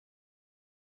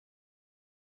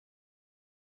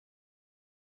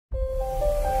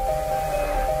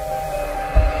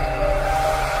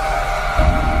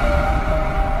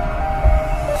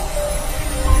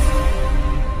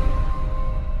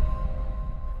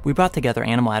We brought together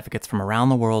animal advocates from around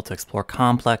the world to explore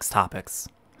complex topics.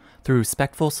 Through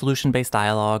respectful, solution-based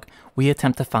dialogue, we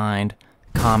attempt to find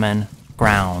common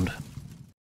ground.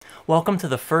 Welcome to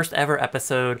the first ever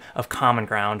episode of Common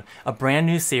Ground, a brand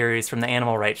new series from the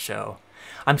Animal Rights Show.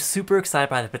 I'm super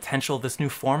excited by the potential of this new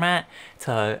format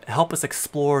to help us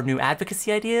explore new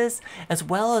advocacy ideas, as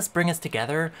well as bring us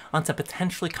together on some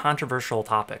potentially controversial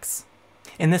topics.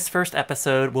 In this first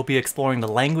episode, we'll be exploring the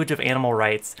language of animal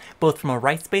rights, both from a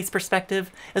rights-based perspective,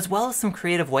 as well as some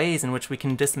creative ways in which we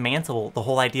can dismantle the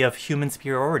whole idea of human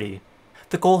superiority.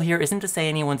 The goal here isn't to say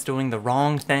anyone's doing the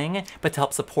wrong thing, but to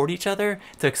help support each other,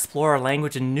 to explore our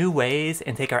language in new ways,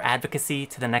 and take our advocacy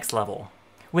to the next level.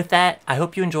 With that, I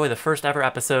hope you enjoy the first ever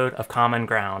episode of Common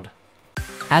Ground.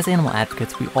 As animal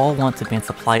advocates, we all want to advance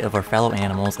the plight of our fellow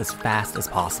animals as fast as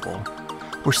possible.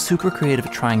 We're super creative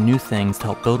at trying new things to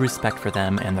help build respect for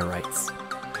them and their rights.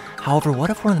 However, what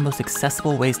if one of the most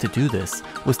accessible ways to do this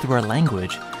was through our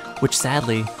language, which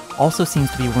sadly also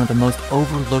seems to be one of the most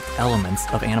overlooked elements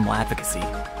of animal advocacy?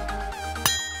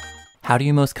 How do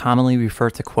you most commonly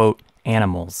refer to, quote,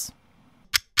 animals?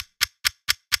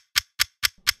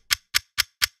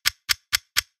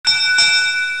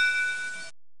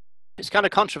 It's kind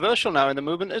of controversial now in the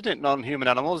movement, isn't it? Non-human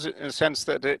animals, in the sense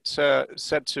that it's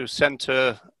said to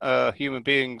center human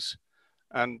beings,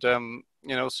 and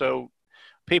so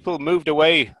people moved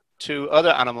away to other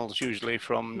animals usually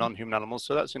from non-human animals.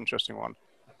 So that's an interesting one.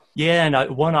 Yeah,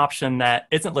 and one option that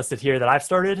isn't listed here that I've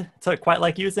started to quite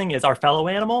like using is our fellow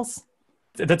animals.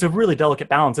 That's a really delicate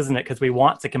balance, isn't it? Because we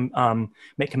want to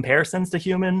make comparisons to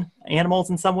human animals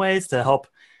in some ways to help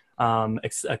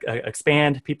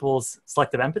expand people's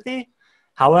selective empathy.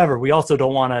 However, we also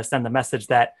don't want to send the message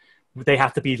that they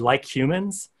have to be like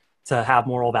humans to have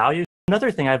moral value.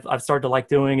 Another thing I've started to like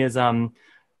doing is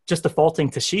just defaulting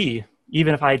to she,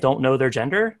 even if I don't know their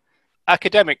gender.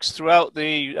 Academics throughout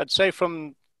I'd say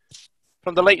from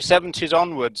the late 70s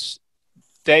onwards,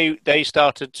 they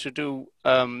started to do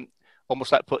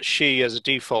almost like put she as a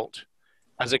default,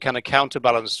 as a kind of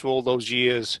counterbalance to all those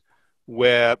years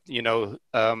where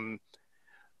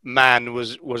man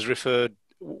was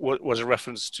a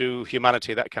reference to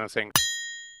humanity, that kind of thing.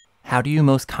 How do you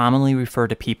most commonly refer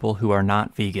to people who are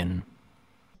not vegan?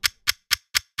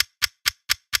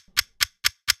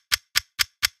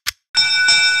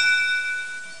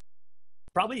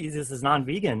 Probably easiest is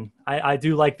non-vegan. I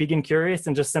do like vegan curious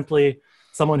and just simply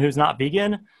someone who's not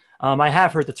vegan. I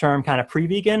have heard the term kind of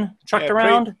pre-vegan chucked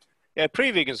around.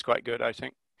 Pre-vegan is quite good, I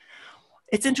think.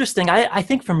 It's interesting. I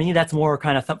think for me, that's more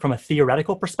kind of from a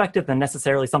theoretical perspective than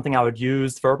necessarily something I would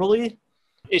use verbally.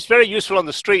 It's very useful on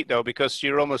the street though, because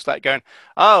you're almost like going,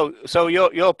 "Oh, so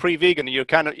you're pre-vegan." You're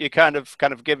kind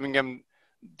of giving them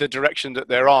the direction that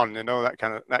they're on, that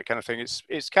kind of thing.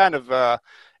 It's kind of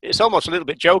it's almost a little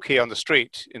bit jokey on the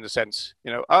street in the sense,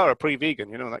 "Oh, a pre-vegan,"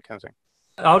 that kind of thing.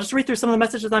 I'll just read through some of the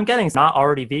messages I'm getting. It's not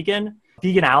already vegan.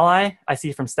 Vegan ally, I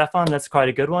see from Stefan. That's quite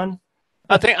a good one.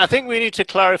 I think we need to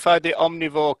clarify the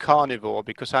omnivore carnivore,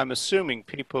 because I'm assuming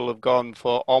people have gone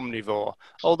for omnivore.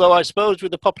 Although I suppose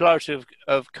with the popularity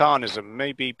of carnism,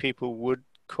 maybe people would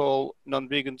call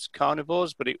non-vegans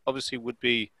carnivores, but it obviously would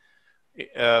be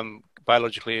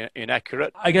biologically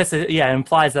inaccurate. I guess it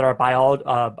implies that our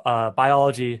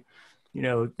biology,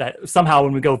 that somehow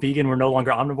when we go vegan, we're no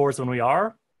longer omnivores when we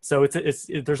are. So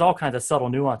there's all kinds of subtle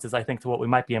nuances, I think, to what we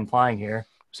might be implying here.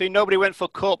 See, nobody went for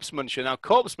corpse muncher. Now,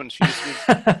 corpse muncher used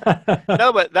to be...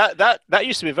 No, but that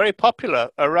used to be very popular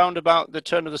around about the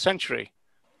turn of the century.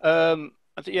 I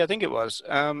think it was.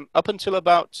 Up until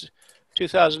about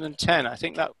 2010, I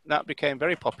think that became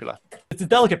very popular. It's a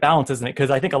delicate balance, isn't it? Because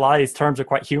I think a lot of these terms are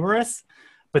quite humorous,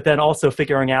 but then also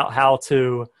figuring out how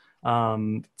to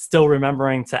still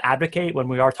remembering to advocate when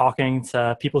we are talking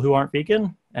to people who aren't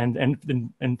vegan and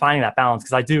finding that balance.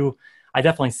 Because I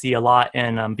definitely see a lot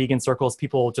in vegan circles,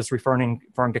 people just referring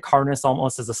to carnivore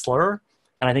almost as a slur.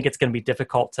 And I think it's going to be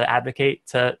difficult to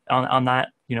advocate on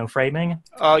that, framing.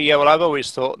 Oh, yeah. Well, I've always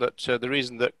thought that the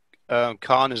reason that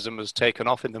carnism has taken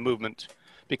off in the movement,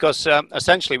 because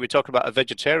essentially we talk about a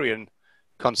vegetarian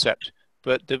concept,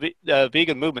 but the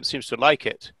vegan movement seems to like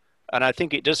it. And I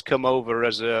think it does come over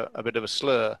as a bit of a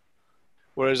slur.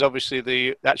 Whereas obviously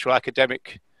the actual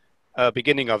academic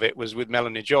beginning of it was with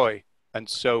Melanie Joy. And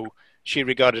so she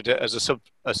regarded it as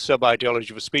a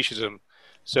sub-ideology of speciesism.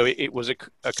 So it was a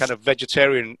kind of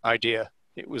vegetarian idea.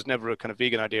 It was never a kind of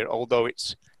vegan idea, although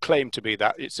it's claimed to be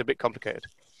that. It's a bit complicated.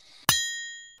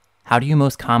 How do you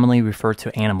most commonly refer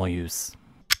to animal use?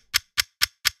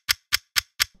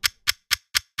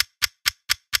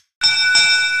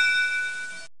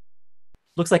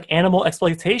 looks like animal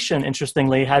exploitation,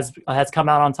 interestingly, has come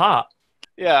out on top.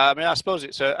 Yeah, I mean, I suppose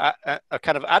it's a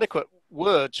kind of adequate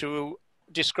word to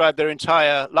describe their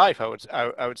entire life.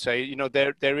 I would say, you know,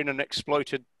 they're in an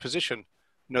exploited position.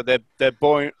 You know, they're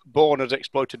born as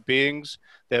exploited beings.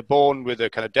 They're born with a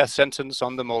kind of death sentence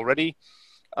on them already.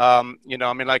 You know,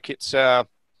 I mean, like it's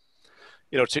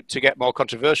you know, to get more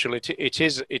controversial, it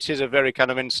is a very kind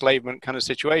of enslavement kind of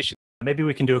situation. Maybe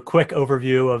we can do a quick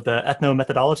overview of the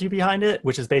ethno-methodology behind it,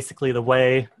 which is basically the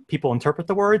way people interpret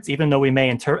the words, even though we may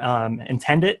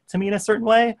intend it to mean a certain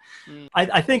way.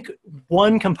 I think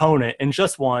one component, and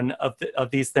just one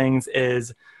of these things,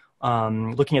 is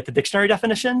looking at the dictionary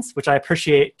definitions, which I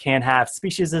appreciate can have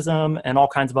speciesism and all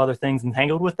kinds of other things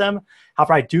entangled with them.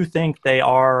 However, I do think they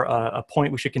are a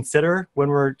point we should consider when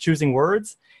we're choosing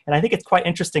words. And I think it's quite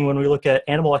interesting when we look at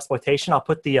animal exploitation. I'll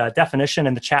put the definition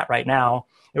in the chat right now.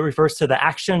 It refers to the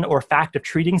action or fact of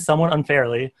treating someone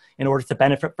unfairly in order to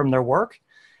benefit from their work.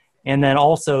 And then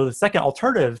also the second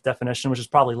alternative definition, which is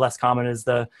probably less common, is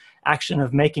the action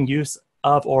of making use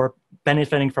of or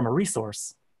benefiting from a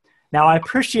resource. Now, I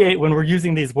appreciate when we're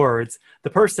using these words, the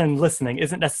person listening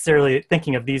isn't necessarily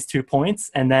thinking of these 2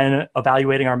 points and then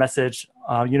evaluating our message.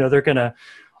 You know, they're going to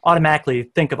automatically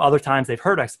think of other times they've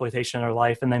heard exploitation in their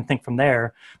life and then think from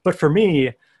there. But for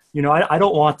me, you know, I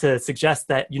don't want to suggest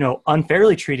that, you know,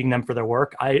 unfairly treating them for their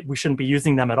work, we shouldn't be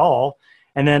using them at all.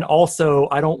 And then also,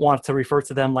 I don't want to refer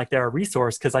to them like they're a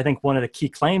resource, because I think one of the key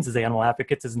claims as animal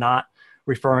advocates is not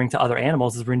referring to other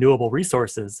animals as renewable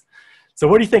resources. So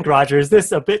what do you think, Roger? Is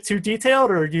this a bit too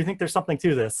detailed, or do you think there's something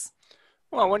to this?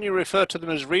 Well, when you refer to them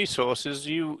as resources,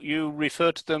 you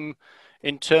refer to them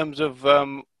in terms of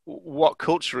what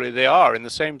culturally they are, in the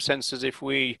same sense as if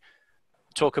we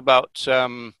talk about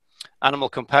animal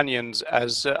companions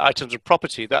as items of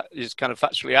property. That is kind of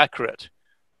factually accurate,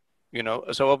 you know.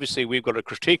 So obviously we've got a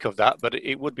critique of that, but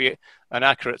it would be an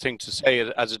accurate thing to say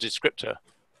as a descriptor.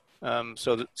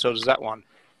 So does that one.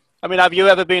 I mean, have you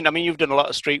ever been? I mean, you've done a lot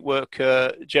of street work,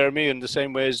 Jeremy, in the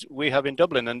same way as we have in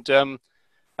Dublin. And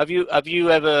have you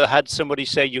ever had somebody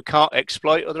say you can't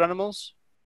exploit other animals?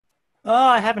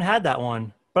 I haven't had that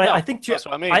one, but No, I think that's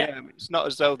what I mean. Yeah. It's not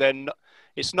as though they're not.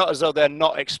 It's not as though they're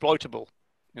not exploitable,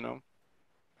 you know.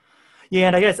 Yeah,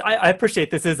 and I guess I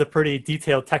appreciate this is a pretty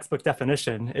detailed textbook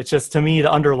definition. It's just, to me,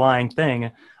 the underlying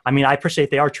thing. I mean, I appreciate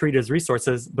they are treated as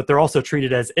resources, but they're also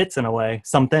treated as its in a way,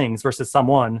 some things versus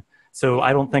someone. So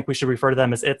I don't think we should refer to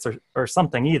them as its or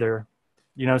something either.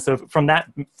 You know, so from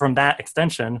that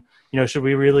extension, you know, should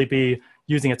we really be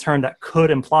using a term that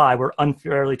could imply we're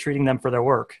unfairly treating them for their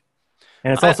work?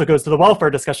 And it also goes to the welfare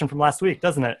discussion from last week,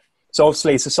 doesn't it? So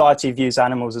obviously society views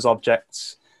animals as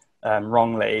objects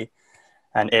wrongly,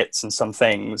 and its and some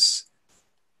things.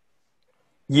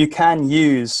 You can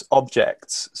use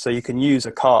objects. So you can use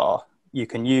a car, you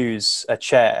can use a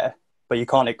chair, but you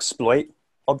can't exploit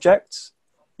objects.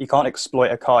 You can't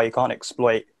exploit a car, you can't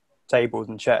exploit tables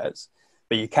and chairs,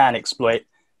 but you can exploit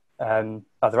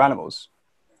other animals.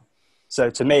 So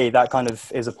to me, that kind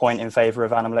of is a point in favor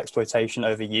of animal exploitation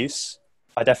over use.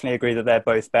 I definitely agree that they're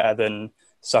both better than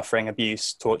suffering,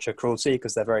 abuse, torture, cruelty,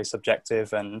 because they're very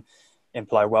subjective and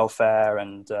imply welfare.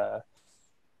 And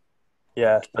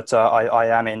yeah, but I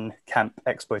am in camp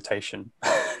exploitation.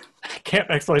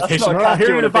 Camp exploitation. We're not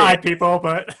here to divide people,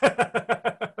 but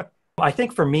I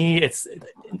think for me, it's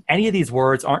any of these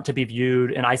words aren't to be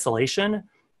viewed in isolation.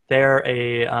 They're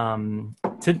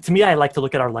to me, I like to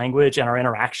look at our language and our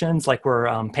interactions like we're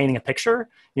painting a picture.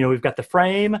 You know, we've got the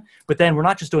frame, but then we're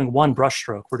not just doing one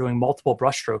brushstroke. We're doing multiple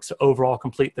brushstrokes to overall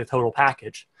complete the total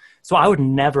package. So I would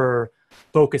never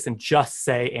focus and just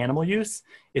say animal use.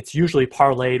 It's usually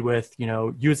parlayed with, you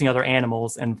know, using other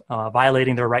animals and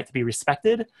violating their right to be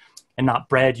respected and not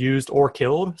bred, used, or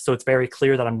killed. So it's very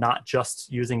clear that I'm not just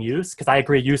using use, because I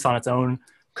agree use on its own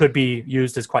could be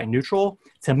used as quite neutral.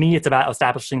 To me, it's about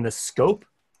establishing the scope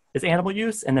as animal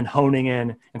use and then honing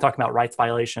in and talking about rights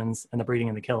violations and the breeding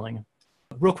and the killing.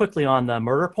 Real quickly on the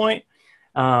murder point.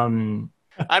 I'm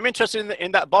interested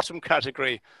in that bottom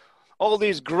category. All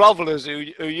these grovelers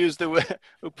who use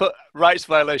who put rights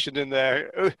violation in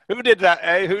there. Who did that,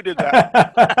 eh? Who did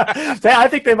that? I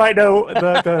think they might know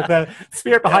the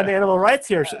spirit behind the animal rights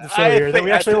here. That we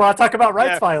actually want to talk about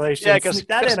rights violations. Yeah, sneak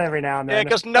that in every now and then. Yeah,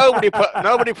 because nobody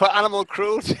put animal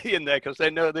cruelty in there because they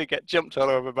know they get jumped all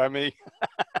over by me.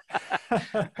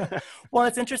 Well,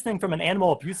 it's interesting from an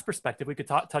animal abuse perspective. We could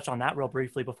touch on that real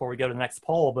briefly before we go to the next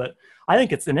poll. But I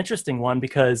think it's an interesting one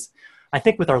because I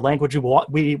think with our language,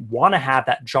 we want to have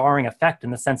that jarring effect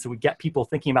in the sense that we get people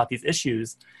thinking about these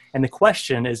issues. And the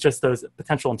question is just those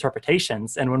potential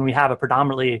interpretations. And when we have a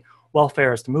predominantly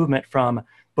welfarist movement from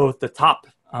both the top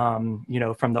you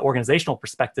know, from the organizational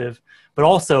perspective, but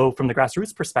also from the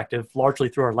grassroots perspective, largely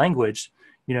through our language.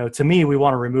 You know, to me, we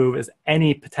want to remove as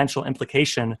any potential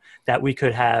implication that we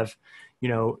could have, you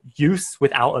know, use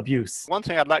without abuse. One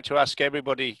thing I'd like to ask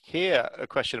everybody here a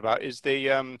question about is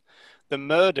the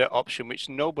murder option, which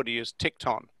nobody has ticked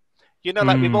on. You know,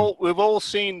 like we've all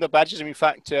seen the badges. In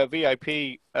fact,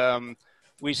 VIP,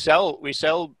 we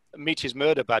sell Meet His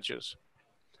Murder badges,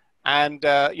 and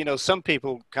you know, some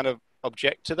people kind of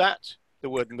object to that, the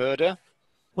word murder.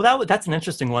 Well, that's an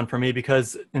interesting one for me,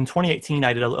 because in 2018,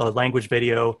 I did a language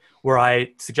video where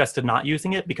I suggested not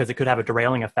using it because it could have a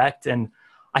derailing effect. And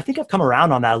I think I've come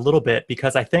around on that a little bit,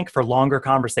 because I think for longer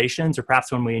conversations, or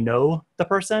perhaps when we know the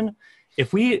person,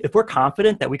 if we're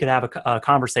confident that we could have a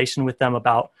conversation with them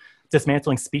about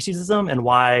dismantling speciesism and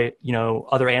why, you know,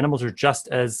 other animals are just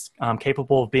as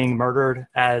capable of being murdered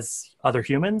as other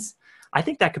humans, I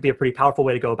think that could be a pretty powerful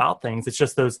way to go about things. It's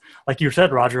just those, like you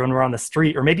said, Roger, when we're on the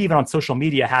street or maybe even on social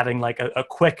media, having like a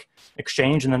quick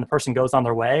exchange and then the person goes on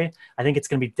their way. I think it's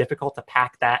going to be difficult to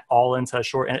pack that all into a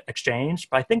short exchange.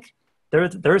 But I think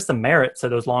there is some merit to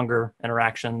those longer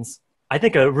interactions. I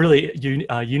think a really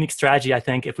unique strategy, I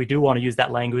think, if we do want to use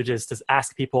that language, is to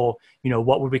ask people, you know,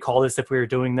 what would we call this if we were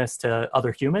doing this to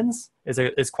other humans?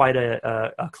 Is quite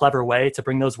a clever way to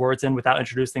bring those words in without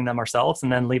introducing them ourselves,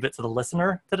 and then leave it to the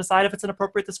listener to decide if it's an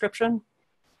appropriate description.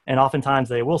 And oftentimes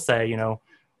they will say, you know,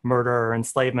 murder or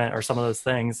enslavement or some of those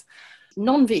things.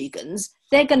 Non-vegans,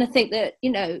 they're going to think that,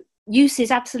 you know, use is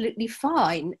absolutely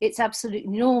fine, it's absolutely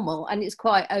normal, and it's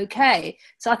quite okay.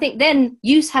 So I think then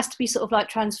use has to be sort of like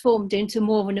transformed into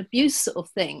more of an abuse sort of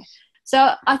thing.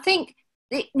 So I think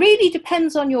it really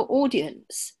depends on your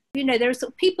audience. You know, there are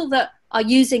sort of people that are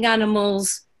using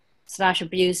animals /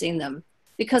 abusing them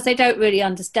because they don't really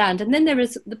understand. And then there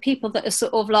is the people that are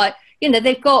sort of like, you know,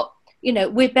 they've got, you know,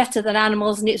 we're better than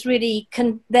animals, and it's really,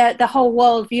 the whole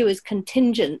worldview is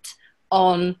contingent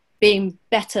on being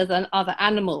better than other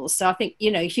animals. So I think, you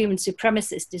know, human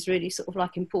supremacist is really sort of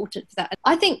like important for that.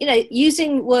 I think, you know,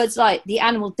 using words like the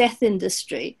animal death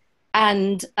industry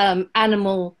and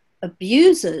animal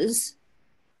abusers,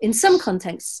 in some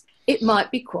contexts, it might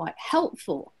be quite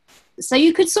helpful. So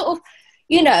you could sort of,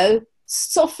 you know,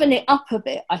 soften it up a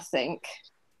bit, I think,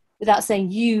 without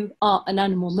saying you are an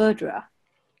animal murderer.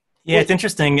 Yeah, it's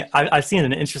interesting. I've seen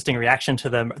an interesting reaction to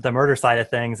the murder side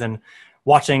of things, and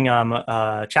watching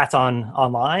chats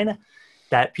online,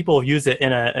 that people use it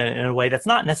in a way that's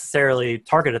not necessarily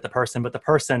targeted at the person, but the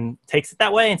person takes it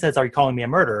that way and says, "Are you calling me a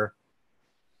murderer?"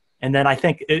 And then I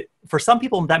think for some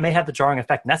people that may have the jarring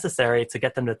effect necessary to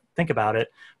get them to think about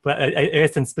it. But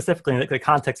it's specifically in the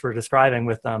context we're describing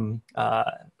with you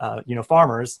know,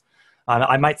 farmers.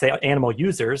 I might say animal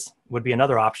users would be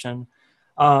another option.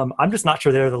 I'm just not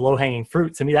sure they're the low-hanging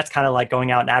fruit. To me, that's kind of like going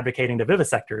out and advocating to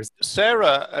vivisectors.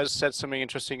 Sarah has said something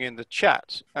interesting in the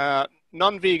chat.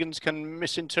 Non-vegans can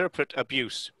misinterpret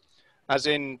abuse, as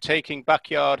in taking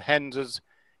backyard hens as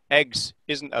eggs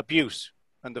isn't abuse,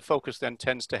 and the focus then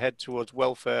tends to head towards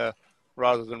welfare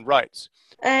rather than rights.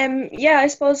 Yeah, I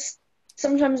suppose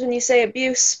sometimes when you say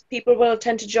abuse, people will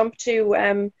tend to jump to,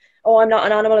 oh, I'm not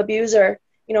an animal abuser,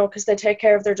 you know, because they take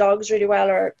care of their dogs really well,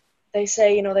 or they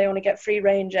say, you know, they only get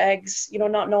free-range eggs, you know,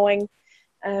 not knowing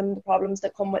the problems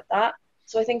that come with that.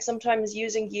 So I think sometimes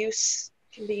using use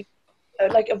can be,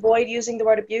 like, avoid using the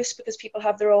word abuse, because people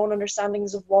have their own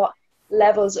understandings of what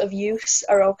levels of use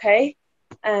are okay.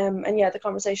 And yeah, the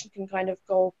conversation can kind of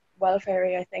go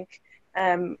welfare-y, I think,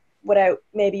 without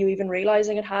maybe you even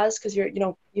realizing it has, because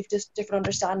you've just different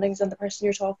understandings than the person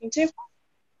you're talking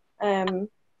to.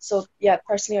 So yeah,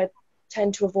 personally, I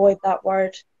tend to avoid that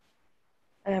word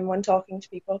when talking to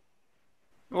people.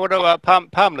 What about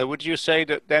Pamela? Would you say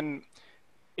that then,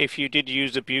 if you did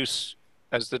use abuse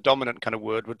as the dominant kind of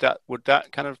word, would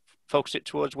that kind of focus it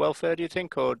towards welfare, do you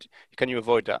think, or can you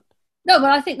avoid that? No,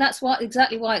 but I think that's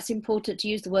exactly why it's important to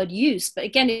use the word use. But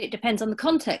again, it depends on the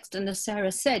context. And as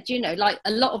Sarah said, you know, like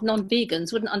a lot of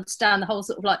non-vegans wouldn't understand the whole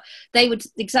sort of like, they would,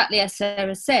 exactly as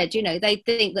Sarah said, you know, they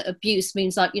think that abuse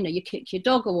means like, you know, you kick your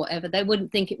dog or whatever. They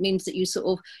wouldn't think it means that you sort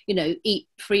of, you know, eat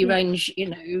free range, you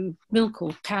know, milk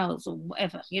or cows or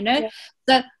whatever, you know. Yeah.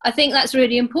 So I think that's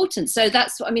really important. So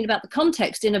that's what I mean about the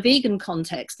context. In a vegan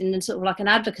context, in sort of like an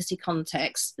advocacy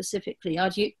context specifically,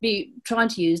 I'd be trying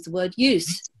to use the word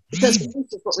use, because this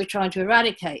is what we're trying to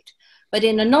eradicate. But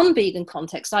in a non-vegan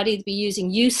context, I'd either be using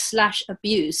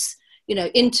use/abuse, you know,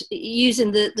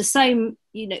 using the same,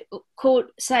 you know,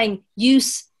 saying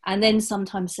use and then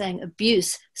sometimes saying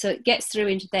abuse, so it gets through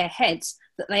into their heads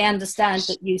that they understand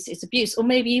that use is abuse, or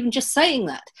maybe even just saying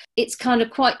that. It's kind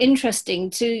of quite interesting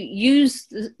to use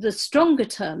the stronger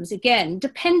terms, again,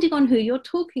 depending on who you're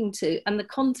talking to and the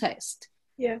context.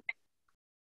 Yeah.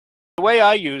 The way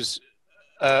I use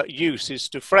use is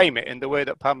to frame it in the way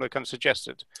that Pamela kind of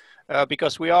suggested,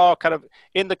 because we are kind of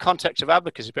in the context of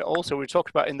advocacy, but also we're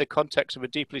talking about in the context of a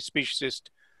deeply speciesist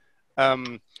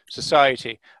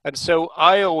society. And so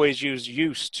I always use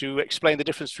use to explain the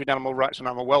difference between animal rights and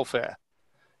animal welfare,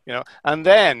 you know, and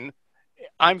then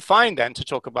I'm fine then to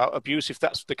talk about abuse if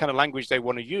that's the kind of language they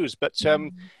want to use. But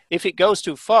if it goes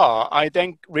too far, I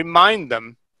then remind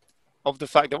them of the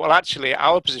fact that, well, actually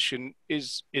our position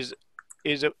is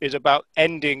about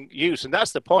ending use. And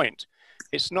that's the point.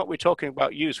 It's not we're talking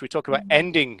about use, we're talking about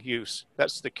ending use.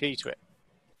 That's the key to it.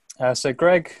 So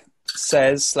Greg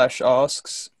says /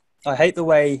 asks, I hate the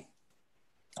way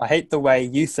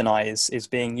euthanize is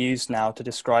being used now to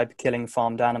describe killing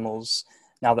farmed animals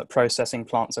now that processing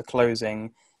plants are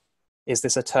closing. Is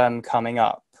this a term coming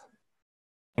up?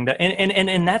 And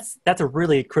that's a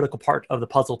really critical part of the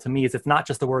puzzle to me, is it's not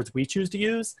just the words we choose to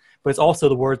use, but it's also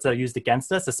the words that are used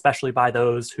against us, especially by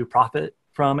those who profit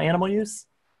from animal use.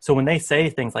 So when they say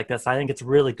things like this, I think it's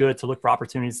really good to look for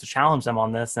opportunities to challenge them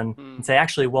on this and say,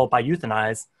 actually, well, by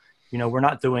euthanize, you know, we're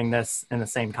not doing this in the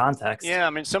same context. Yeah,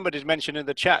 I mean, somebody's mentioned in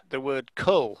the chat the word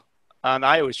cull, and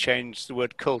I always change the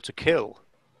word cull to kill,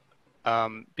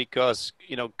 because,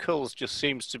 you know, culls just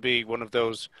seems to be one of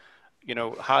those, you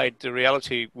know, hide the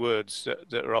reality words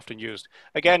that are often used.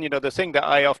 Again, you know, the thing that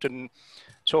I often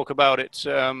talk about it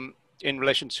in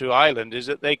relation to Ireland is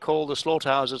that they call the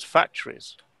slaughterhouses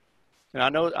factories. And I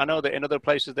know that in other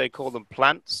places they call them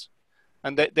plants,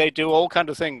 and they do all kinds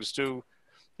of things to,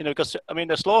 you know, because, I mean,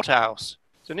 the slaughterhouse,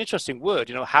 it's an interesting word,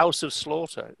 you know, house of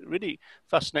slaughter, really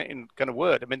fascinating kind of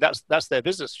word. I mean, that's their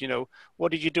business, you know,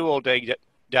 what did you do all day,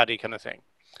 daddy, kind of thing.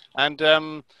 And,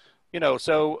 you know,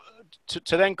 so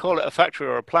to then call it a factory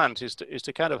or a plant is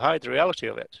to kind of hide the reality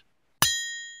of it.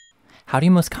 How do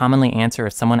you most commonly answer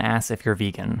if someone asks if you're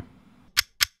vegan?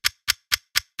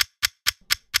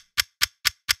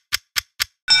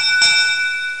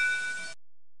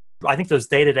 I think those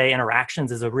day-to-day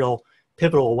interactions is a real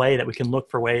pivotal way that we can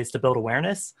look for ways to build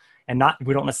awareness, and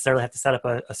we don't necessarily have to set up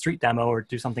a street demo or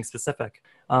do something specific.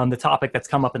 The topic that's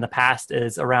come up in the past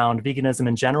is around veganism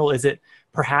in general. Is it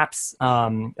perhaps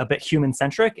a bit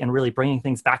human-centric and really bringing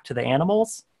things back to the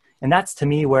animals? And that's, to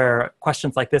me, where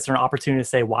questions like this are an opportunity to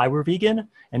say why we're vegan,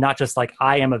 and not just like,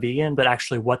 I am a vegan, but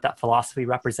actually what that philosophy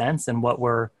represents and what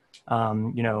we're,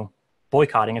 you know,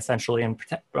 boycotting essentially,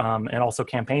 and also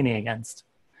campaigning against.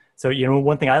 So, you know,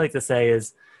 one thing I like to say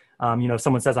is, you know, if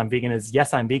someone says I'm vegan, is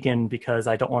yes, I'm vegan because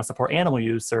I don't want to support animal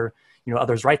use or, you know,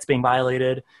 others' rights being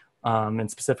violated, and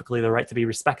specifically the right to be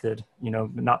respected, you know,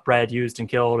 not bred, used, and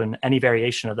killed, and any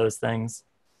variation of those things.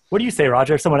 What do you say,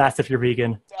 Roger, if someone asks if you're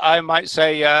vegan? I might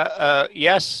say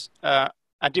yes,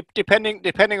 and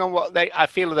depending on what I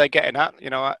feel they're getting at,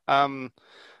 you know,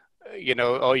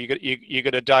 oh, you're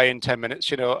gonna die in 10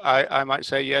 minutes, you know, I might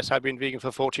say yes, I've been vegan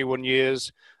for 41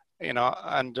 years, you know,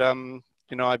 and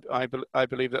you know, I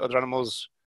believe that other animals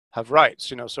have rights,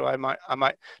 you know, so I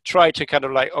might try to kind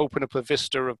of like open up a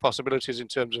vista of possibilities in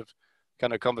terms of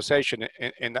kind of conversation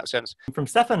in that sense. From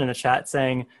Stefan in the chat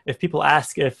saying, if people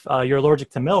ask if you're allergic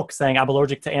to milk, saying I'm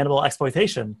allergic to animal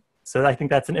exploitation. So I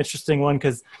think that's an interesting one,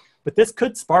 but this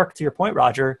could spark, to your point,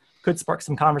 Roger, could spark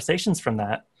some conversations from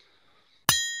that.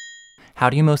 How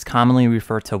do you most commonly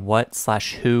refer to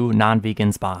what/who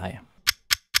non-vegans buy?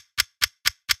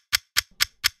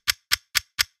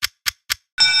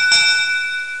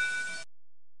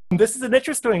 This is an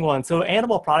interesting one. So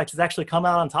animal products has actually come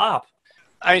out on top.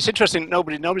 I mean, it's interesting.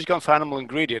 Nobody's gone for animal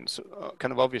ingredients,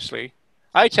 kind of obviously.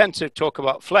 I tend to talk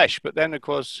about flesh, but then of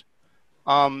course,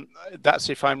 that's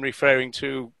if I'm referring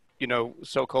to, you know,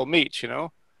 so-called meat, you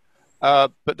know.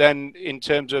 But then in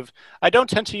terms of, I don't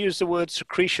tend to use the word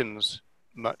secretions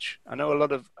much. I know a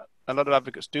lot of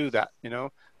advocates do that, you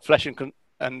know, flesh and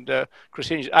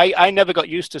crustaceans. I never got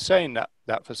used to saying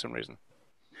that for some reason.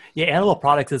 Yeah, animal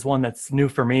products is one that's new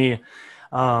for me.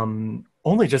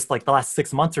 Only just like the last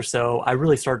 6 months or so, I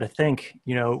really started to think,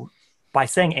 you know, by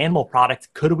saying animal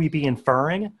product, could we be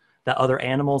inferring that other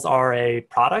animals are a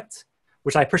product?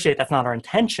 Which I appreciate, that's not our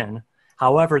intention.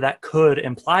 However, that could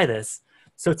imply this.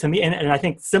 So to me, and I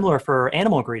think similar for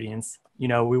animal ingredients, you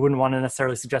know, we wouldn't want to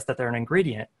necessarily suggest that they're an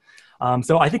ingredient.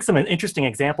 So I think some interesting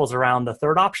examples around the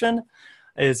third option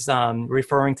is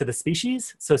referring to the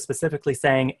species. So specifically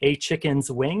saying a chicken's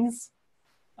wings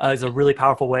is a really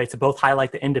powerful way to both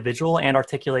highlight the individual and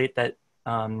articulate that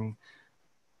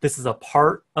this is a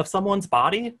part of someone's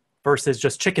body versus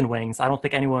just chicken wings. I don't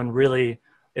think anyone really,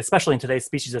 especially in today's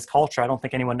speciesist culture, I don't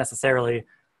think anyone necessarily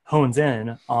hones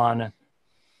in on,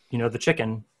 you know, the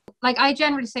chicken. Like, I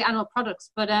generally say animal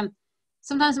products, but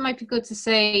sometimes it might be good to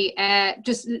say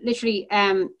just literally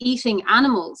eating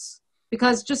animals,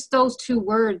 because just those two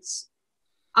words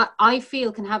I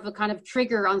feel can have a kind of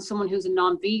trigger on someone who's a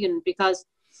non-vegan, because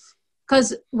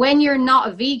when you're not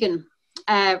a vegan,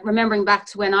 remembering back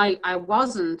to when I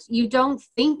wasn't, you don't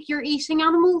think you're eating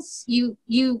animals. You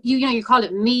know, you call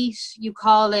it meat, you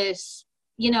call it,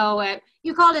 you know,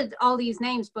 you call it all these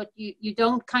names, but you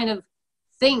don't kind of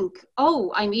think,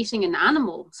 oh, I'm eating an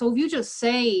animal. So if you just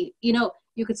say, you know,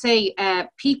 you could say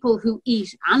people who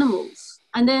eat animals,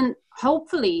 and then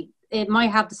hopefully it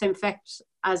might have the same effect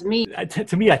as me.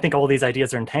 To me, I think all these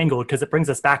ideas are entangled because it brings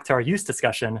us back to our use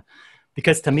discussion.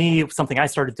 Because to me, something I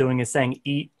started doing is saying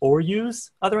eat or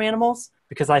use other animals,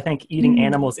 because I think eating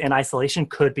animals in isolation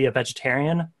could be a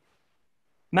vegetarian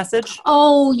message.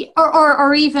 Oh,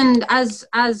 or even as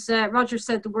Roger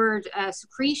said, the word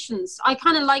secretions. I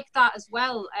kind of like that as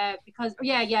well, because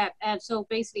so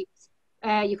basically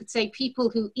you could say people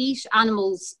who eat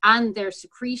animals and their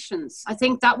secretions. I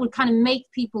think that would kind of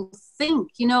make people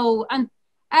think, you know, and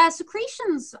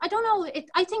secretions, I don't know,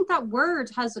 I think that word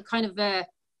has a kind of a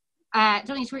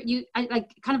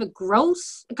like kind of a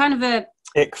gross, kind of a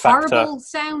horrible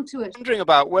sound to it. Wondering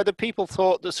about whether people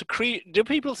thought the do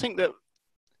people think that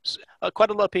quite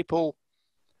a lot of people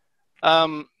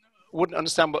wouldn't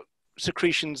understand what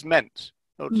secretions meant?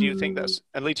 Or do you think that's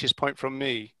an elitist point from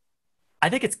me? I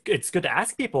think it's good to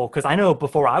ask people, because I know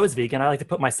before I was vegan, I like to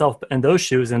put myself in those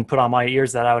shoes and put on my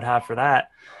ears that I would have for that.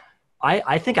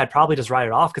 I think I'd probably just write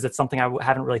it off because it's something I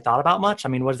haven't really thought about much. I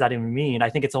mean, what does that even mean?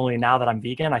 I think it's only now that I'm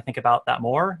vegan, I think about that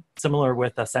more. Similar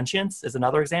with sentience is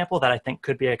another example that I think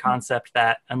could be a concept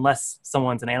that, unless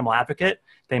someone's an animal advocate,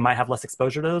 they might have less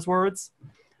exposure to those words.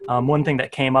 One thing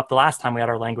that came up the last time we had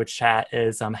our language chat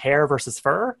is hair versus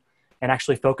fur, and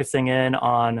actually focusing in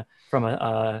on, from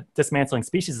a dismantling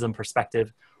speciesism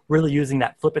perspective, really using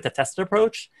that flip it to test it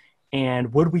approach.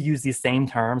 And would we use these same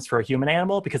terms for a human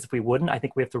animal? Because if we wouldn't, I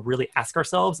think we have to really ask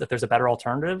ourselves if there's a better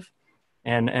alternative,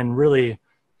 and really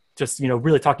just, you know,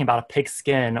 really talking about a pig's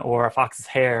skin or a fox's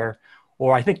hair.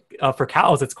 Or I think for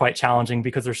cows, it's quite challenging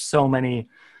because there's so many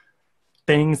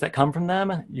things that come from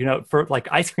them. You know, for like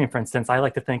ice cream, for instance, I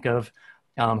like to think of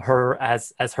her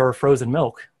as her frozen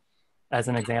milk as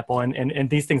an example. And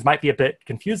these things might be a bit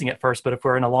confusing at first, but if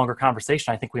we're in a longer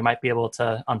conversation, I think we might be able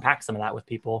to unpack some of that with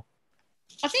people.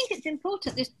 I think it's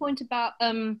important, this point about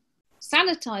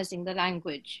sanitizing the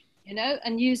language, you know,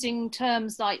 and using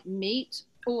terms like meat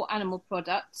or animal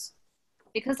products,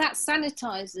 because that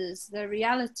sanitizes the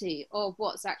reality of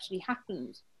what's actually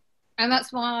happened. And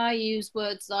that's why I use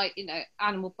words like, you know,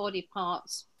 animal body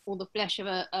parts, or the flesh of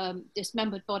a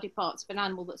dismembered body parts of an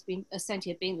animal that's been a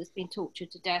sentient being that's been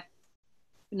tortured to death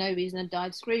for no reason and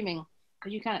died screaming,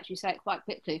 because you can actually say it quite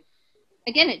quickly.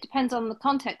 Again, it depends on the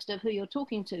context of who you're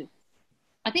talking to.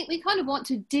 I think we kind of want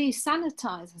to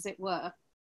desanitize, as it were,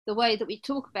 the way that we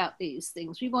talk about these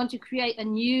things. We want to create a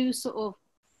new sort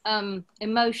of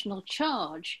emotional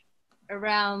charge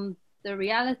around the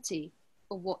reality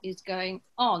of what is going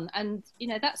on. And, you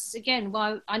know, that's, again,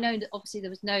 why I know that obviously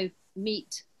there was no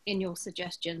meat in your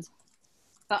suggestions,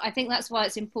 but I think that's why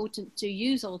it's important to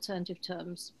use alternative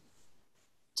terms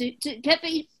to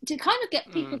kind of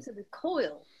get people to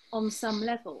recoil on some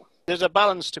level. There's a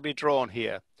balance to be drawn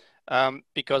here.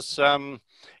 Because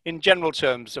in general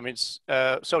terms, I mean,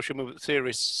 social movement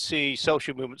theorists see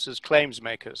social movements as claims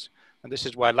makers, and this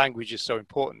is why language is so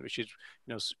important, which is,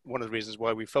 you know, one of the reasons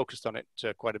why we focused on it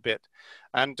quite a bit.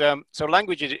 And so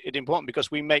language is important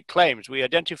because we make claims. We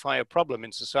identify a problem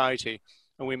in society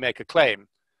and we make a claim.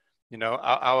 You know,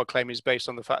 our claim is based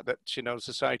on the fact that, you know,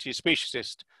 society is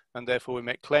speciesist, and therefore we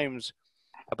make claims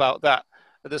about that.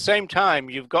 At the same time,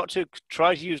 you've got to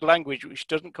try to use language which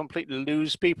doesn't completely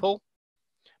lose people,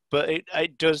 but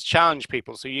it does challenge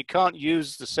people. So you can't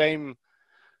use the same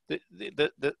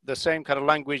same kind of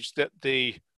language that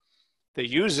the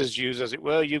users use, as it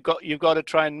were. You've got to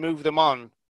try and move them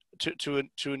on to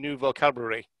a new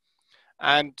vocabulary.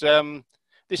 And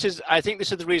I think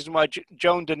this is the reason why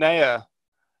Joan Danaher,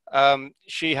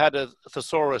 she had a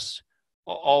thesaurus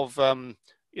of,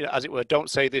 you know, as it were,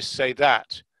 don't say this, say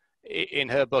that, in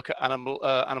her book Animal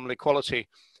Equality,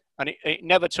 and it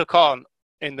never took on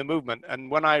in the movement. And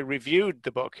when I reviewed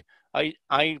the book,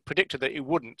 I predicted that it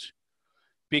wouldn't,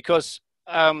 because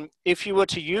if you were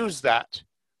to use that,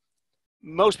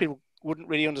 most people wouldn't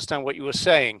really understand what you were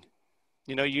saying.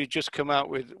 You know, you just come out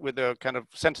with a kind of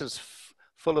sentence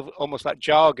full of almost like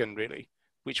jargon, really,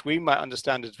 which we might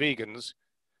understand as vegans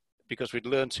because we'd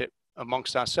learnt it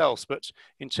amongst ourselves. But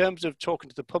in terms of talking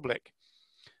to the public,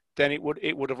 then it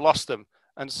would have lost them.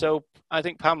 And so I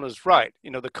think Pamela's right.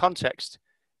 You know, the context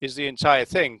is the entire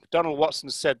thing. Donald Watson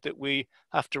said that we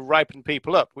have to ripen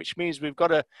people up, which means we've got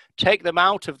to take them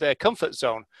out of their comfort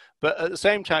zone. But at the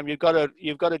same time, you've got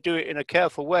to do it in a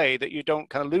careful way that you don't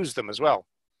kind of lose them as well.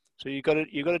 So you've got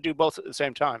to do both at the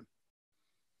same time.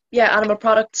 Yeah, animal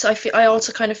products. I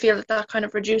also kind of feel that kind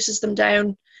of reduces them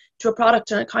down to a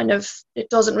product, and it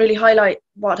doesn't really highlight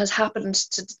what has happened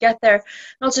to get there.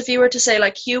 And also, if you were to say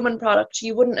like human product,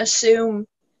 you wouldn't assume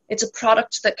it's a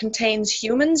product that contains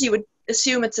humans. You would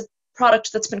assume it's a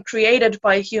product that's been created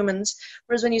by humans.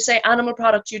 Whereas when you say animal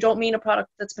product, you don't mean a product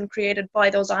that's been created by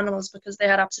those animals, because they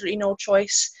had absolutely no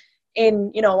choice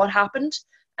in, you know, what happened.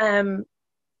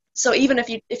 So even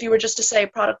if you were just to say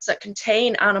products that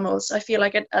contain animals, I feel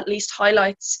like it at least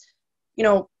highlights, you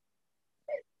know,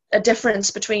 a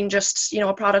difference between just, you know,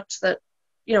 a product that,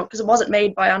 you know, because it wasn't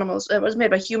made by animals, it was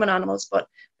made by human animals, but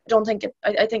I think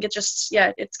it just,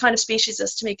 yeah, it's kind of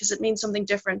speciesist to me, because it means something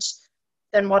different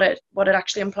than what it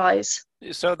actually implies.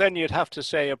 So then you'd have to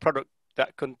say a product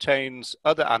that contains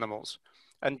other animals.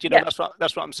 And, you know, yeah.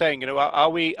 that's what I'm saying. You know, are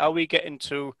we getting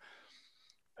to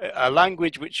a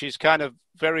language which is kind of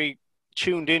very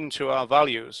tuned into our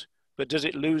values, but does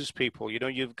it lose people? You know,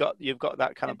 you've got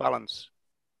that kind of balance.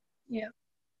 Yeah.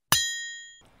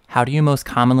 How do you most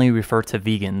commonly refer to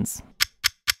vegans?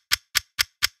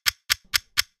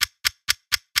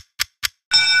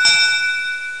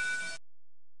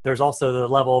 There's also the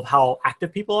level of how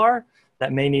active people are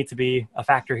that may need to be a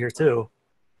factor here too.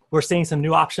 We're seeing some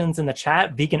new options in the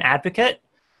chat. Vegan advocate,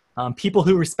 people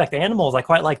who respect animals. I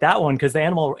quite like that one, because the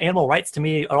animal rights, to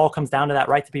me, it all comes down to that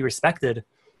right to be respected.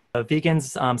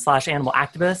 Vegans / animal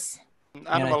activists.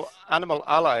 Animal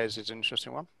allies is an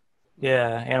interesting one.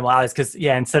 Yeah, animal allies, because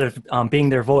instead of being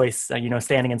their voice,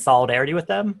 standing in solidarity with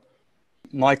them.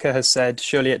 Micah has said,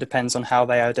 surely it depends on how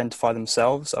they identify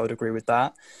themselves. I would agree with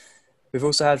that. We've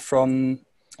also had from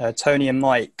Tony and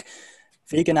Mike,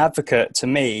 vegan advocate to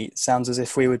me sounds as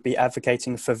if we would be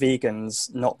advocating for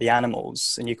vegans, not the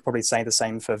animals. And you could probably say the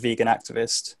same for vegan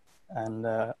activist. And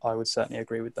I would certainly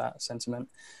agree with that sentiment.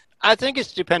 I think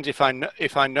it depends if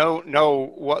I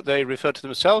know what they refer to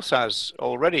themselves as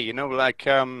already. You know, like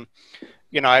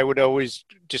I would always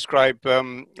describe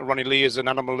Ronnie Lee as an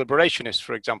animal liberationist,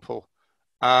 for example.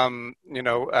 You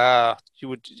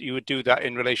would do that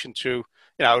in relation to,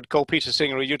 I would call Peter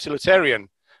Singer a utilitarian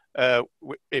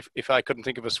if I couldn't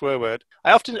think of a swear word.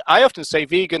 I often say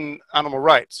vegan animal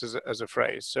rights as a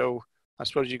phrase. So I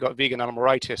suppose you've got vegan animal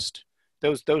rightist.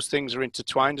 Those things are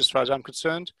intertwined as far as I'm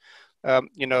concerned.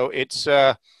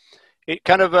 It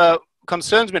kind of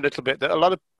concerns me a little bit that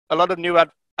a lot of new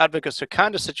advocates are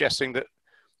kind of suggesting that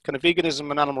kind of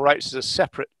veganism and animal rights are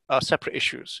separate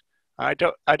issues. I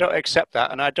don't accept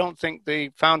that, and I don't think the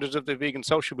founders of the vegan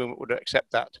social movement would accept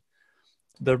that.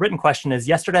 The written question is,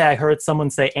 yesterday I heard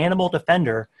someone say animal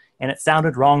defender, and it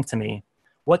sounded wrong to me.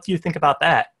 What do you think about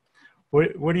that?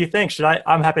 What do you think?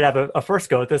 I'm happy to have a first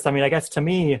go at this. I mean, I guess to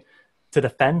me, to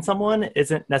defend someone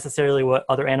isn't necessarily what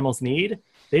other animals need.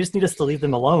 They just need us to leave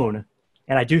them alone.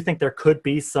 And I do think there could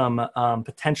be some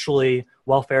potentially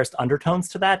welfarist undertones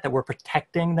to that we're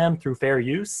protecting them through fair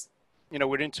use.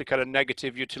 We're into kind of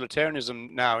negative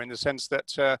utilitarianism now, in the sense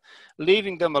that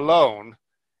leaving them alone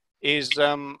is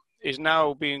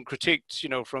now being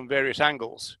critiqued, from various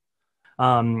angles.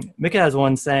 Mika has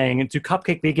one saying, do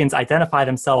cupcake vegans identify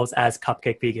themselves as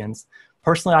cupcake vegans?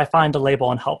 Personally, I find the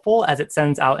label unhelpful, as it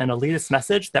sends out an elitist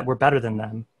message that we're better than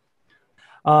them.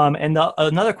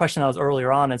 Another question that was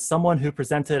earlier on is someone who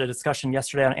presented a discussion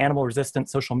yesterday on animal-resistant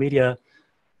social media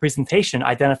presentation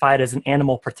identified as an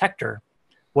animal protector.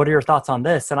 What are your thoughts on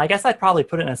this? And I guess I'd probably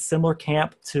put it in a similar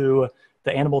camp to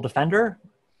the animal defender.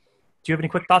 Do you have any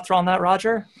quick thoughts around that,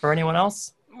 Roger, or anyone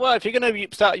else? Well, if you're going to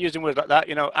start using words like that,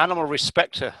 animal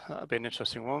respecter, that'd be an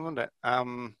interesting one, wouldn't it?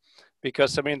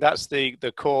 Because, I mean, that's the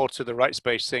core to the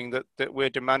rights-based thing, that we're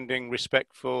demanding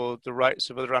respect for the rights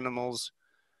of other animals.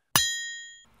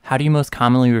 How do you most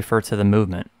commonly refer to the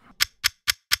movement?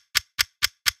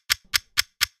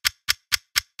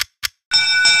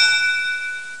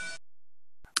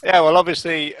 Yeah, well,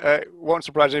 obviously, it won't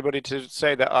surprise anybody to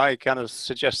say that I kind of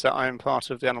suggest that I'm part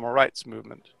of the animal rights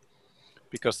movement,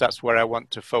 because that's where I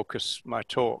want to focus my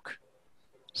talk.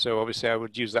 So obviously I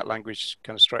would use that language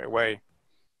kind of straight away.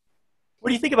 What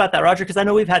do you think about that, Roger? Because I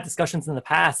know we've had discussions in the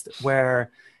past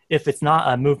where if it's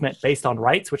not a movement based on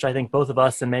rights, which I think both of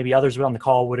us and maybe others on the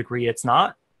call would agree it's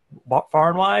not far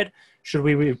and wide, should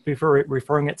we be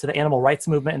referring it to the animal rights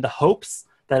movement in the hopes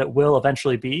that it will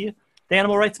eventually be? the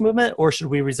animal rights movement, or should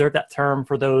we reserve that term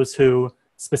for those who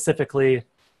specifically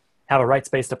have a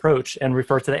rights-based approach and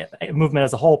refer to the movement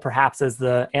as a whole, perhaps as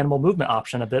the animal movement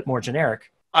option, a bit more generic?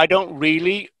 I don't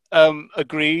really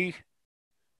agree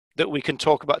that we can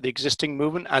talk about the existing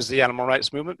movement as the animal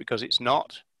rights movement, because it's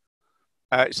not.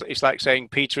 It's like saying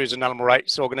PETA is an animal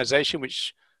rights organization,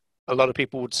 which a lot of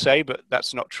people would say, but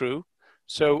that's not true.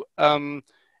 So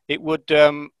it would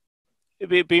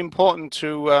it'd be important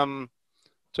to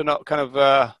not kind of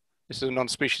this is a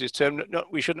non-speciesist term. No,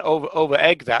 we shouldn't over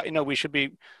egg that. You know, we should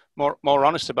be more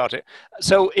honest about it.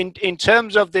 So in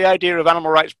terms of the idea of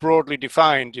animal rights broadly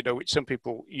defined, you know, which some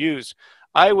people use,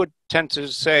 I would tend to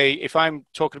say, if I'm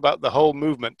talking about the whole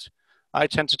movement, I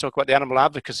tend to talk about the animal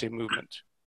advocacy movement.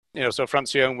 You know, so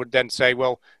Francione would then say,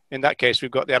 well, in that case, we've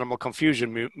got the animal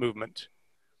confusion movement,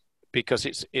 because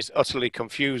it's utterly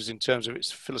confused in terms of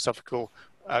its philosophical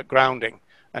grounding,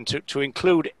 and to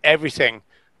include everything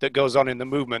that goes on in the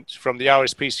movement from the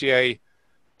RSPCA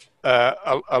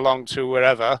along to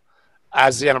wherever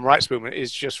as the animal rights movement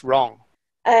is just wrong.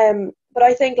 But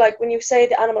I think, like, when you say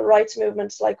the animal rights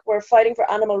movement, like, we're fighting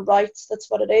for animal rights, that's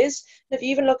what it is. And if you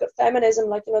even look at feminism,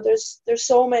 like, you know, there's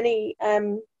so many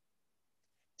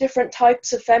different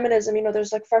types of feminism. You know,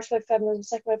 there's like first wave feminism,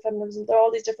 second wave feminism, there are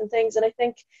all these different things. And I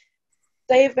think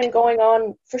they've been going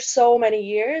on for so many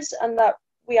years, and that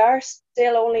we are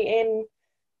still only in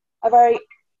a very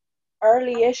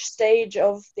early-ish stage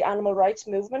of the animal rights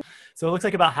movement. So it looks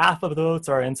like about half of the votes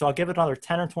are in. So I'll give it another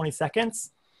 10 or 20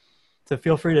 seconds. So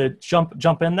feel free to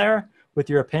jump in there with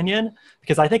your opinion,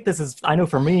 because I think this is, I know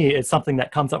for me, it's something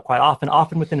that comes up quite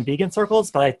often within vegan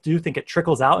circles, but I do think it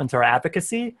trickles out into our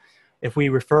advocacy if we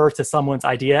refer to someone's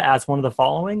idea as one of the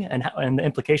following, and the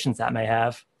implications that may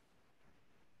have.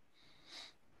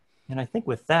 And I think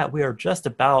with that, we are just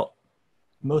about,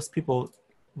 most people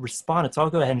responded. So I'll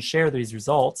go ahead and share these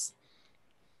results.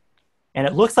 And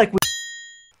it looks like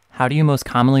How do you most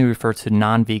commonly refer to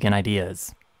non-vegan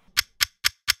ideas?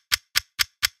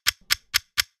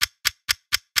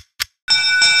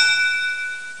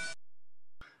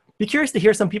 Be curious to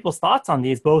hear some people's thoughts on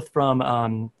these, both from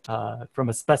a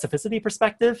specificity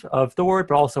perspective of the word,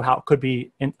 but also how it could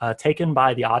be taken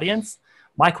by the audience.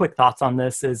 My quick thoughts on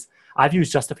this is I've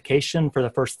used justification for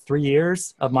the first 3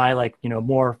 years of my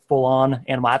more full-on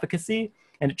animal advocacy.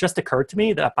 And it just occurred to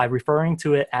me that by referring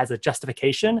to it as a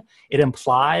justification, it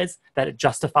implies that it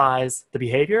justifies the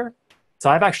behavior. So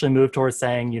I've actually moved towards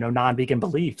saying, non-vegan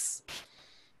beliefs.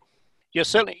 You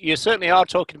certainly are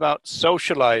talking about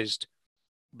socialized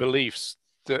beliefs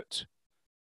that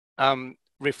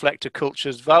reflect a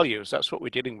culture's values. That's what we're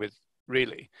dealing with,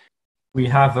 really. We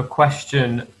have a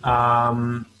question.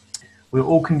 We're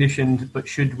all conditioned, but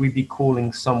should we be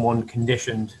calling someone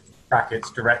conditioned,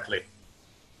 brackets, directly?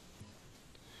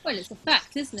 Well, it's a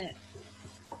fact, isn't it?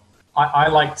 I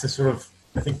like to sort of,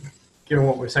 I think, given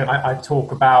what we're saying, I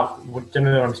talk about,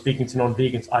 generally when I'm speaking to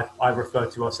non-vegans, I refer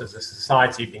to us as a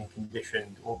society being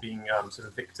conditioned or being sort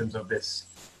of victims of this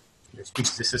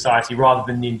species society rather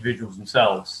than the individuals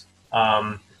themselves.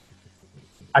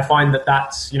 I find that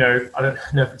that's, I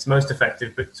don't know if it's most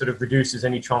effective, but sort of reduces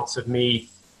any chance of me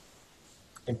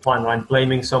implying that I'm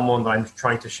blaming someone, that I'm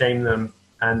trying to shame them,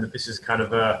 and that this is kind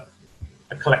of a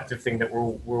collective thing that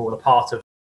we're all a part of.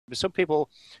 Some people,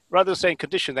 rather than saying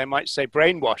conditioned, they might say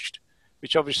brainwashed,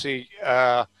 which obviously,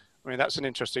 that's an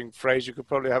interesting phrase. You could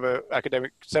probably have an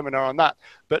academic seminar on that.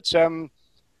 But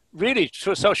really,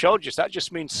 for sociologists, that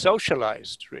just means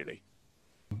socialized, really.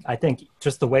 I think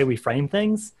just the way we frame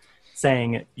things,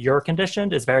 saying you're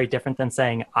conditioned is very different than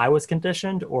saying I was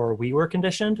conditioned or we were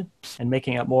conditioned, and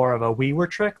making it more of a we were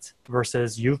tricked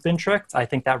versus you've been tricked. I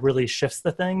think that really shifts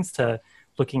the things to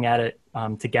looking at it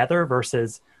together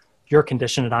versus you're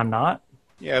conditioned and I'm not.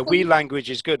 Yeah, we language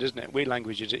is good, isn't it? We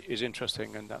language is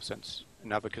interesting in that sense,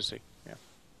 in advocacy. Yeah.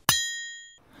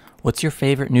 What's your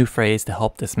favorite new phrase to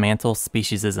help dismantle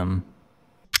speciesism?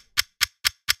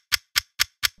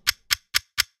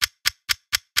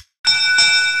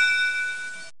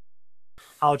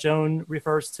 How Joan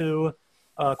refers to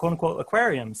quote unquote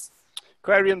aquariums.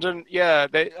 Aquariums, and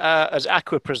they as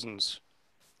aqua prisons.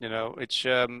 Which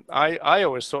I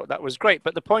always thought that was great.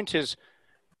 But the point is,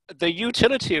 the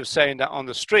utility of saying that on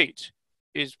the street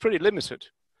is pretty limited.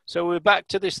 So we're back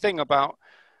to this thing about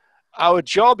our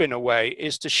job, in a way,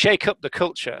 is to shake up the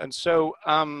culture. And so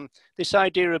this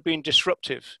idea of being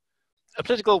disruptive, a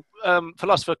political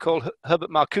philosopher called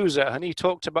Herbert Marcuse, and he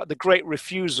talked about the great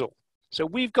refusal. So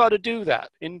we've got to do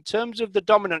that. In terms of the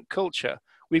dominant culture,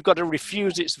 we've got to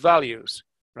refuse its values,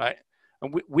 right?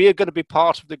 And we are going to be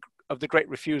part of the great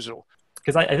refusal.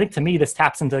 Because I think to me, this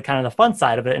taps into kind of the fun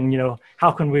side of it. And,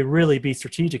 how can we really be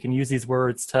strategic and use these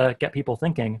words to get people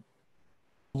thinking?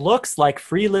 Looks like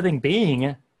free living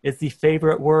being is the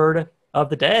favorite word of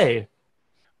the day.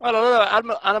 Well, I don't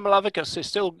know. Animal advocates, they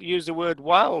still use the word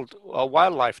wild or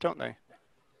wildlife, don't they?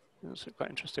 That's quite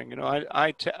interesting.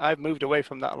 I've moved away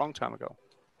from that a long time ago.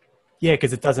 Yeah,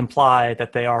 because it does imply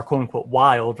that they are quote unquote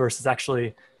wild versus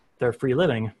actually they're free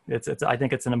living. I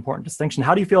think it's an important distinction.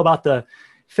 How do you feel about the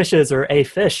fishes or a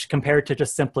fish compared to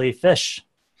just simply fish?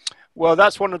 Well,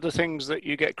 that's one of the things that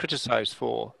you get criticized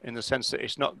for, in the sense that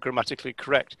it's not grammatically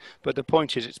correct. But the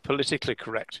point is, it's politically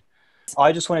correct.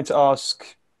 I just wanted to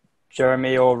ask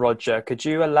Jeremy or Roger, could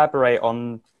you elaborate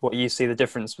on what you see the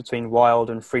difference between wild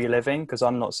and free living? Because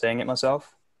I'm not seeing it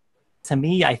myself. To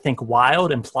me, I think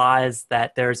wild implies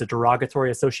that there's a derogatory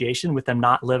association with them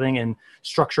not living in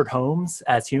structured homes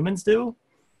as humans do.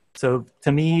 So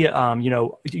to me,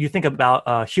 you think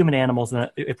about human animals, and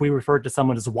if we referred to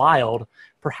someone as wild,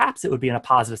 perhaps it would be in a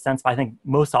positive sense, but I think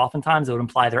most oftentimes it would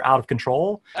imply they're out of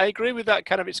control. I agree with that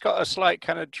it's got a slight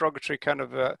kind of derogatory kind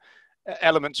of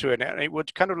element to it, and it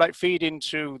would kind of like feed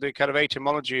into the kind of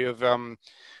etymology of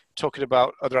talking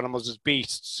about other animals as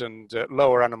beasts and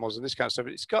lower animals and this kind of stuff.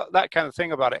 It's got that kind of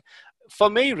thing about it. For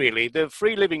me, really, the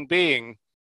free living being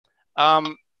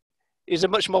is a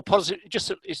much more positive. It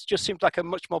just seems like a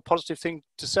much more positive thing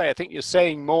to say. I think you're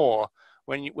saying more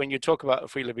when you talk about a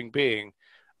free living being.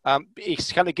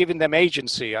 It's kind of giving them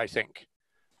agency, I think.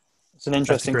 It's an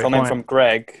interesting comment from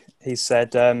Greg. He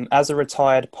said, as a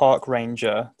retired park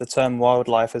ranger, the term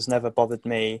wildlife has never bothered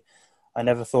me. I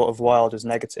never thought of wild as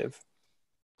negative.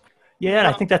 Yeah, and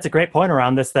I think that's a great point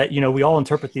around this, that, we all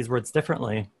interpret these words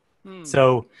differently.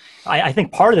 So I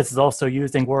think part of this is also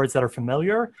using words that are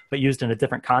familiar, but used in a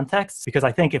different context. Because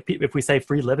I think if we say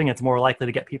free living, it's more likely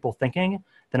to get people thinking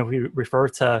than if we refer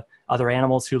to other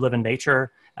animals who live in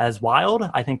nature as wild.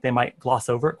 I think they might gloss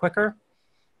over it quicker.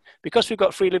 Because we've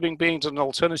got free living beings as an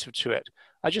alternative to it,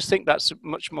 I just think that's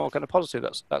much more kind of positive.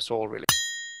 That's all, really.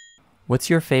 What's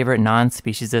your favorite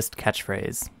non-speciesist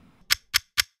catchphrase?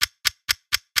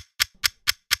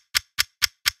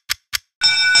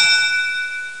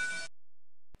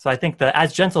 So I think that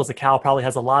as gentle as a cow probably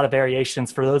has a lot of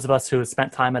variations for those of us who have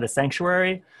spent time at a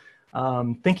sanctuary.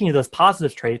 Thinking of those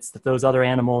positive traits that those other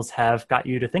animals have got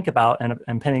you to think about,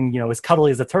 and penning, as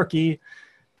cuddly as a turkey,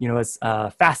 as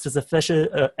fast as a fish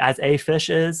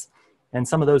is, and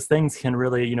some of those things can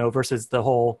really, versus the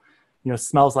whole,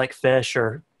 smells like fish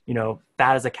or,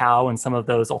 fat as a cow, and some of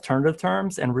those alternative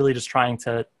terms, and really just trying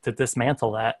to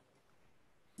dismantle that.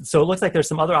 So it looks like there's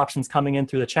some other options coming in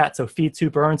through the chat. So feed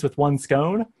two birds with one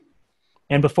scone.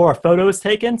 And before a photo is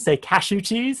taken, say cashew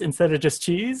cheese instead of just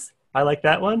cheese. I like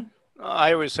that one.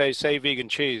 I always say vegan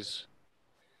cheese.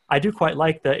 I do quite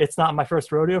like the it's not my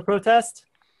first rodeo protest.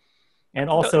 And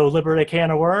also liberate a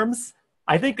can of worms.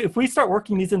 I think if we start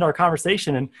working these into our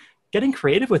conversation and getting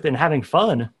creative with it and having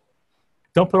fun,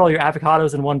 don't put all your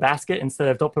avocados in one basket instead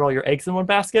of don't put all your eggs in one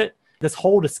basket. This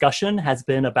whole discussion has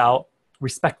been about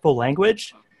respectful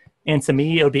language. And to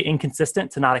me, it would be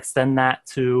inconsistent to not extend that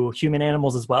to human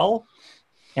animals as well.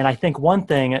 And I think one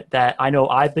thing that I know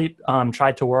I've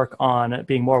tried to work on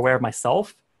being more aware of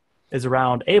myself is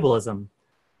around ableism.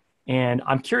 And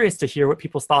I'm curious to hear what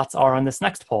people's thoughts are on this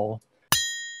next poll.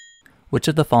 Which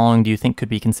of the following do you think could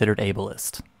be considered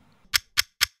ableist?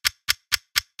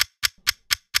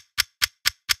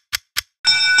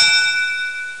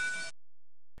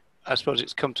 I suppose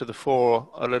it's come to the fore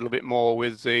a little bit more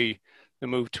with the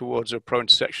move towards a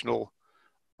pro-intersectional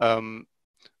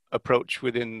approach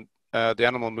within the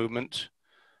animal movement,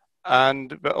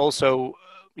 but also,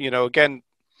 again,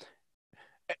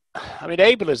 I mean,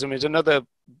 ableism is another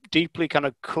deeply kind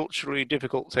of culturally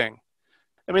difficult thing.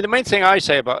 I mean, the main thing I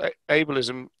say about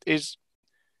ableism is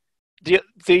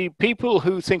the people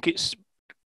who think it's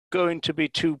going to be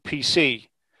too PC.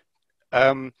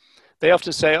 They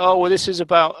often say, "Oh, well, this is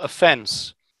about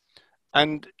offence."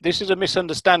 And this is a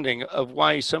misunderstanding of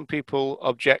why some people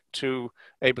object to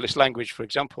ableist language, for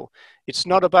example. It's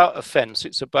not about offense,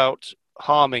 it's about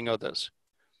harming others.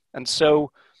 And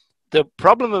so the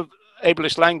problem of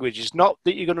ableist language is not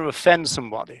that you're going to offend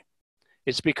somebody,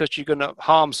 it's because you're going to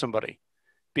harm somebody.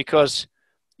 Because,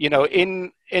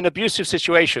 in abusive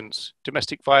situations,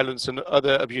 domestic violence and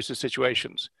other abusive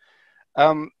situations,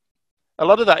 a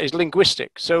lot of that is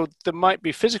linguistic. So there might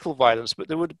be physical violence, but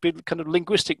there would be kind of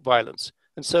linguistic violence.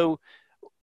 And so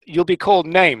you'll be called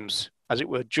names, as it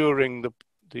were, during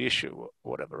the issue or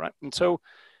whatever, right? And so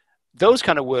those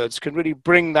kind of words can really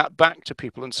bring that back to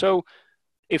people. And so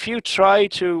if you try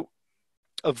to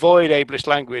avoid ableist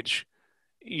language,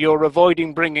 you're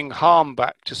avoiding bringing harm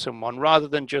back to someone rather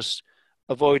than just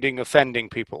avoiding offending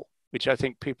people, which I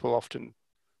think people often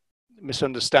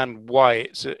misunderstand why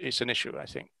it's an issue, I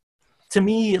think. To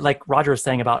me, like Roger was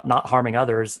saying about not harming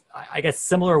others, I guess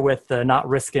similar with the not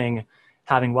risking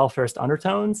having welfarist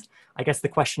undertones, I guess the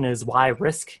question is why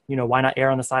risk? Why not err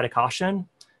on the side of caution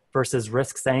versus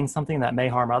risk saying something that may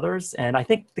harm others? And I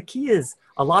think the key is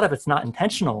a lot of it's not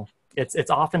intentional. It's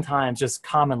oftentimes just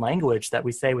common language that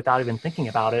we say without even thinking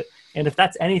about it. And if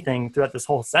that's anything throughout this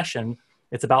whole session,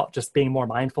 it's about just being more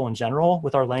mindful in general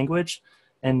with our language.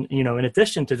 And, in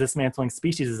addition to dismantling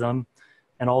speciesism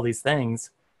and all these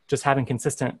things, just having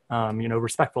consistent,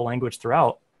 respectful language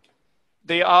throughout.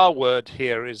 The R word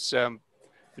here is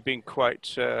being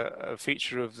quite a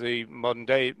feature of the modern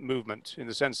day movement, in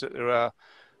the sense that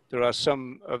there are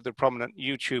some of the prominent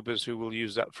YouTubers who will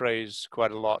use that phrase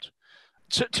quite a lot.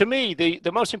 To me,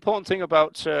 the most important thing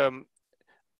about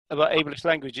ableist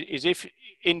language is if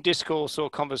in discourse or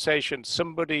conversation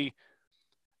somebody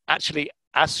actually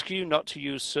asks you not to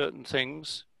use certain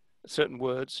things, certain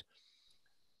words,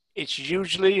 it's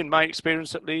usually, in my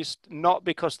experience at least, not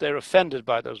because they're offended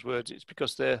by those words, it's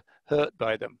because they're hurt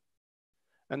by them.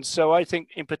 And so I think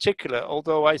in particular,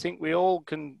 although I think we all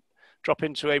can drop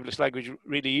into ableist language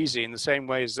really easy in the same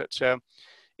ways that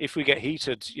if we get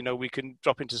heated, we can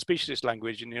drop into speciesist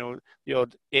language and, the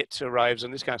odd it arrives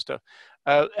and this kind of stuff.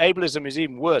 Ableism is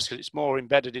even worse because it's more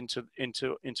embedded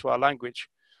into our language.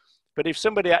 But if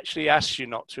somebody actually asks you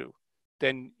not to,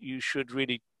 then you should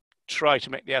really try to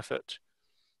make the effort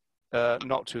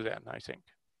not to then, I think.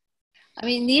 I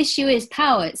mean, the issue is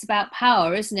power. It's about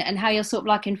power, isn't it? And how you're sort of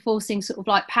like enforcing sort of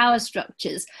like power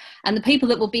structures. And the people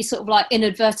that will be sort of like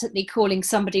inadvertently calling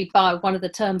somebody by one of the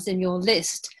terms in your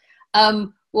list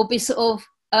will be sort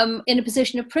of in a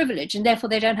position of privilege, and therefore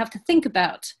they don't have to think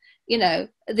about,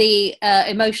 the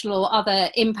emotional or other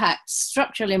impacts,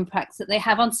 structural impacts that they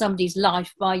have on somebody's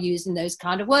life by using those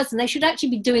kind of words. And they should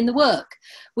actually be doing the work.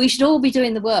 We should all be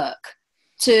doing the work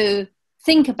to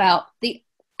think about the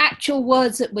actual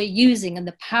words that we're using and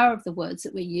the power of the words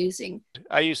that we're using.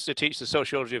 I used to teach the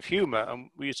sociology of humor, and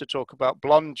we used to talk about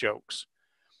blonde jokes.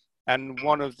 And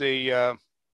one of the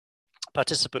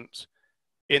participants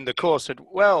in the course said,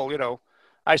 well,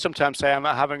 I sometimes say I'm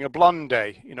having a blonde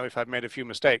day, if I've made a few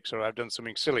mistakes or I've done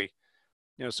something silly.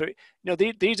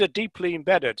 These are deeply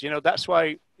embedded.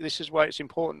 This is why it's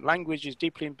important. Language is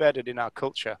deeply embedded in our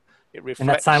culture. It reflects. And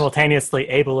that's simultaneously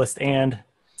ableist and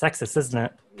sexist, isn't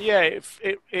it? Yeah,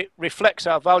 it reflects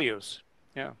our values.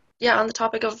 Yeah. Yeah, on the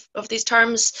topic of these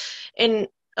terms, in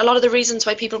a lot of the reasons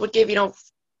why people would give,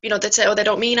 they'd say, oh, they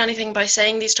don't mean anything by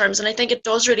saying these terms. And I think it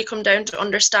does really come down to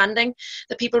understanding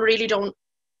that people really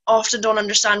often don't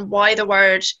understand why the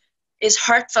word is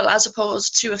hurtful as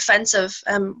opposed to offensive.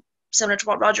 Similar to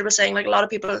what Roger was saying, like a lot of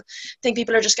people think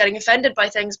people are just getting offended by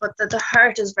things, but the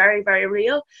hurt is very, very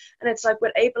real. And it's like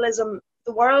with ableism,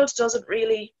 the world doesn't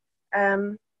really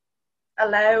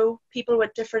allow people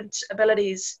with different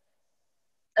abilities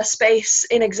a space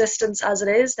in existence as it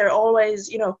is. They're always,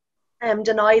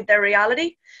 denied their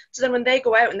reality. So then when they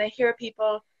go out and they hear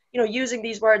people, using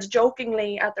these words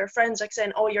jokingly at their friends, like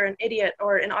saying, oh, you're an idiot,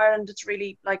 or in Ireland, it's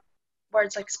really like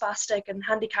words like spastic and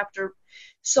handicapped are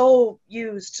so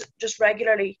used just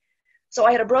regularly. So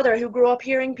I had a brother who grew up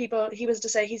hearing people, he's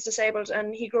disabled,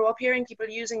 and he grew up hearing people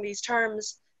using these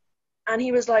terms. And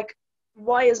he was like,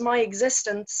 why is my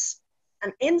existence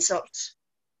an insult?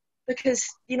 Because,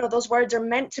 those words are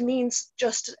meant to mean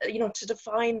just, to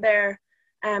define their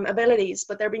abilities,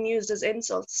 but they're being used as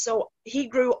insults. So he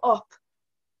grew up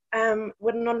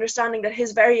with an understanding that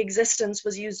his very existence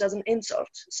was used as an insult.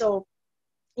 So,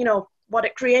 what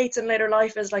it creates in later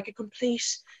life is like a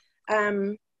complete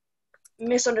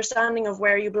misunderstanding of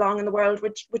where you belong in the world,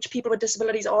 which people with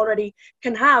disabilities already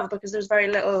can have, because there's very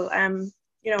little,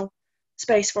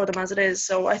 space for them as it is.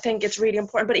 So I think it's really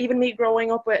important. But even me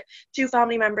growing up with two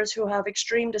family members who have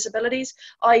extreme disabilities,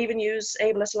 I even use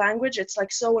ableist language. It's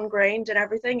like so ingrained in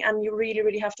everything, and you really,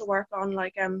 really have to work on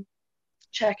like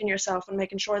checking yourself and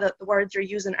making sure that the words you're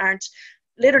using aren't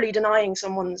literally denying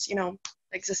someone's,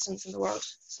 existence in the world.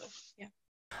 So yeah.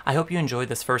 I hope you enjoyed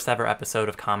this first ever episode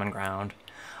of Common Ground.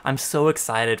 I'm so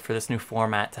excited for this new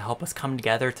format to help us come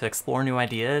together to explore new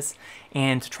ideas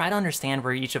and to try to understand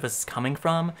where each of us is coming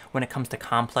from when it comes to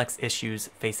complex issues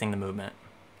facing the movement.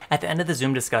 At the end of the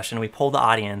Zoom discussion, we polled the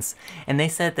audience, and they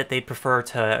said that they'd prefer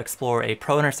to explore a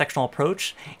pro-intersectional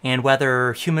approach and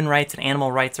whether human rights and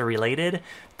animal rights are related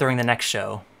during the next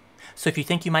show. So if you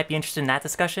think you might be interested in that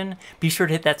discussion, be sure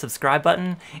to hit that subscribe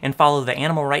button and follow the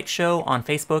Animal Rights Show on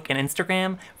Facebook and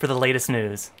Instagram for the latest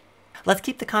news. Let's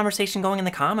keep the conversation going in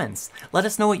the comments. Let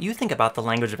us know what you think about the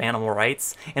language of animal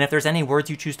rights, and if there's any words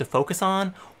you choose to focus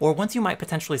on, or ones you might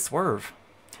potentially swerve.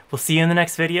 We'll see you in the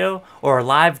next video, or our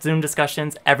live Zoom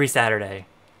discussions every Saturday.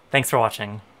 Thanks for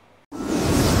watching.